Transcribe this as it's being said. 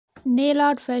Nail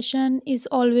art fashion is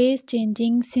always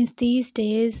changing since these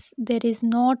days there is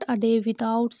not a day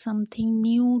without something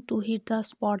new to hit the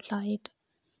spotlight.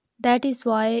 That is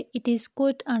why it is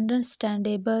quite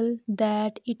understandable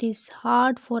that it is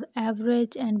hard for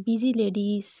average and busy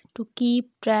ladies to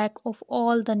keep track of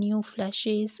all the new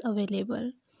flashes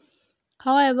available.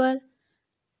 However,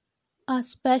 a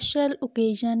special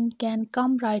occasion can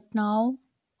come right now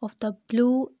of the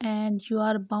blue and you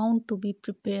are bound to be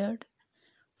prepared.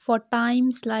 For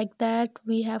times like that,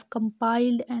 we have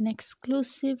compiled an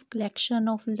exclusive collection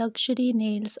of luxury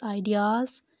nails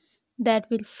ideas that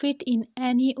will fit in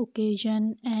any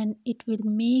occasion and it will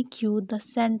make you the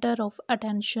center of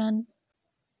attention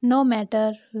no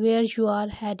matter where you are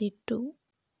headed to.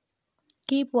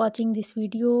 Keep watching this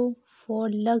video for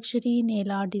luxury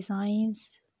nail art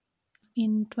designs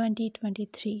in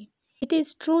 2023. It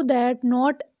is true that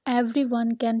not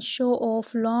everyone can show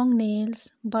off long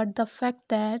nails, but the fact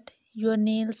that your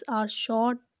nails are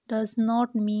short does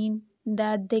not mean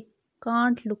that they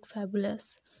can't look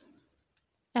fabulous.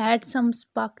 Add some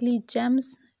sparkly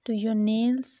gems to your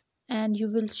nails and you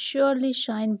will surely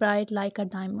shine bright like a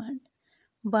diamond.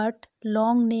 But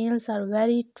long nails are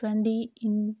very trendy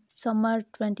in summer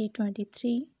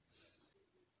 2023.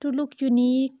 To look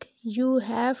unique, you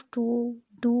have to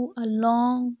do a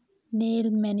long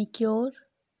nail manicure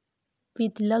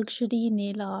with luxury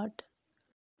nail art.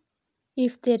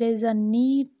 If there is a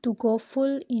need to go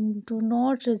full in, do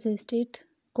not resist it.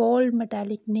 Gold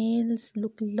metallic nails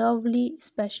look lovely,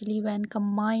 especially when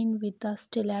combined with the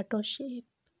stiletto shape.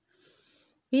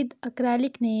 With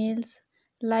acrylic nails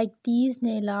like these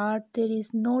nail art, there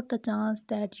is not a chance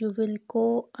that you will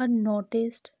go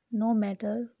unnoticed no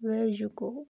matter where you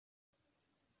go.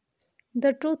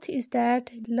 The truth is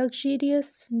that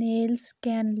luxurious nails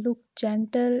can look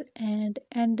gentle and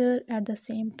tender at the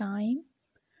same time.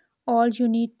 All you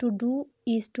need to do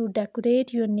is to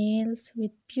decorate your nails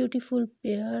with beautiful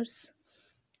pears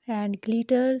and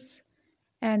glitters,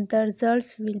 and the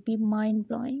results will be mind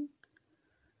blowing.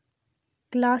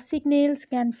 Classic nails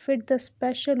can fit the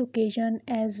special occasion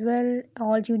as well.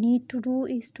 All you need to do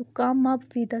is to come up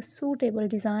with a suitable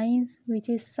designs, which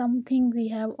is something we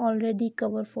have already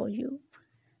covered for you.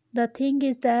 The thing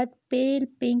is that pale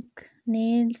pink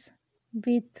nails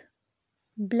with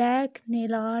black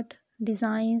nail art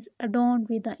designs adorned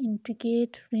with the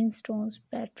intricate rhinestones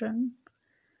pattern.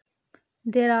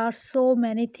 There are so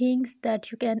many things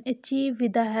that you can achieve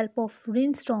with the help of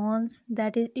rhinestones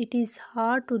that it is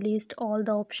hard to list all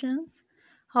the options.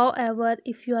 However,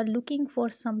 if you are looking for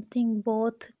something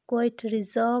both quite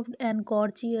reserved and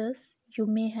gorgeous, you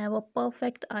may have a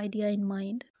perfect idea in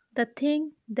mind. The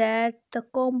thing that the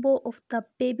combo of the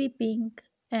baby pink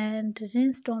and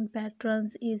rhinestone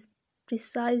patterns is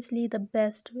precisely the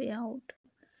best way out.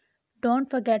 Don't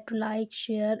forget to like,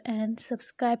 share and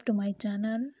subscribe to my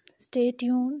channel. Stay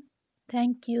tuned.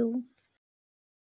 Thank you.